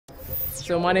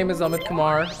So my name is Amit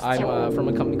Kumar. I'm from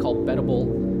a company called Betable,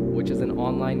 which is an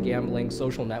online gambling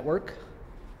social network.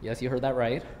 Yes, you heard that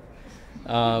right.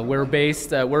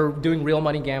 We're doing real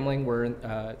money gambling. We're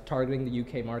targeting the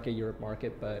UK market, Europe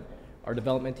market, but our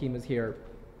development team is here.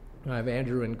 I have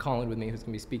Andrew and Colin with me, who's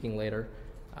going to be speaking later.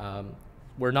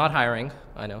 We're not hiring.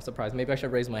 I know, surprise. Maybe I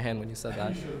should raise my hand when you said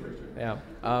that. Yeah.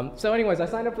 So anyways, I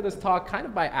signed up for this talk kind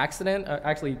of by accident,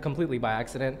 actually completely by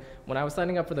accident. When I was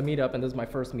signing up for the meetup, and this is my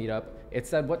first meetup, it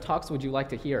said, what talks would you like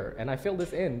to hear? And I filled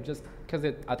this in just because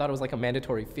I thought it was like a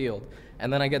mandatory field.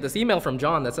 And then I get this email from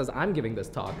John that says, I'm giving this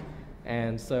talk.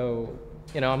 And so,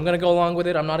 I'm going to go along with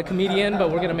it. I'm not a comedian,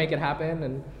 but we're going to make it happen.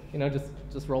 And,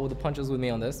 just roll with the punches with me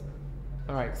on this.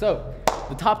 All right, so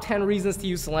the top 10 reasons to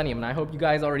use Selenium, and I hope you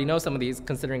guys already know some of these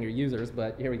considering you're users,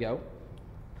 but here we go.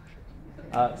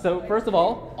 So first of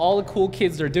all the cool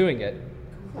kids are doing it.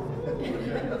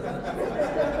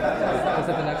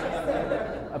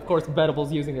 Of course,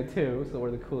 Betable's using it too, so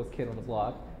we're the coolest kid on the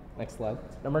block. Next slide.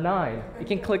 Number 9, you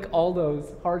can click all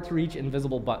those hard-to-reach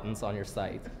invisible buttons on your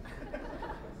site.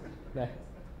 Next.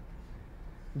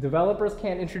 Developers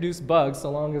can't introduce bugs so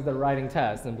long as they're writing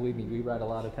tests, and believe me, we write a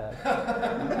lot of tests.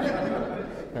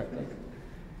 Right.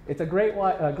 It's a great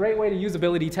way to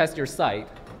usability test your site,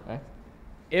 right?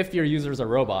 If your users are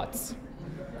robots.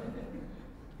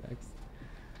 Next.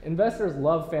 Investors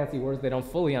love fancy words they don't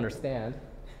fully understand.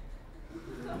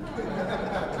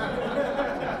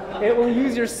 It will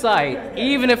use your site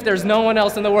even if there's no one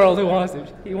else in the world who wants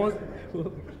it.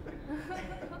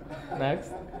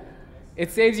 Next. It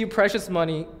saves you precious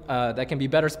money that can be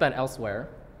better spent elsewhere.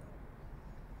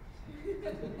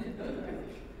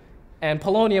 And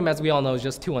Polonium, as we all know, is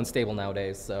just too unstable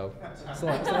nowadays, so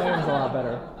Selenium's a lot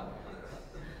better.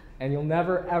 And you'll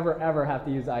never, ever, ever have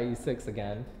to use IE6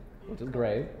 again, which is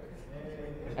great.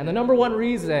 And the number 1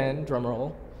 reason,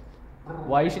 drumroll,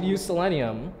 why you should use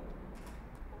Selenium,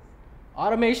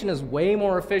 automation is way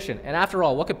more efficient. And after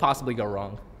all, what could possibly go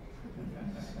wrong?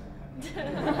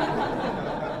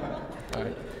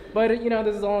 Right. But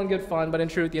this is all in good fun. But in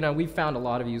truth, we've found a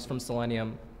lot of use from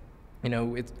Selenium.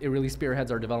 It really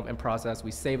spearheads our development process.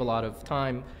 We save a lot of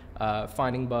time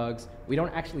finding bugs. We don't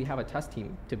actually have a test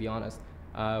team, to be honest.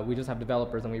 We just have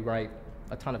developers, and we write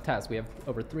a ton of tests. We have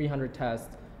over 300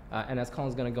 tests, and as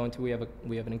Colin's going to go into, we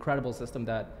have an incredible system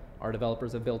that our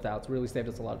developers have built out. It's really saved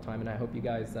us a lot of time, and I hope you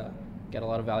guys get a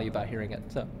lot of value by hearing it.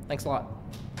 So thanks a lot.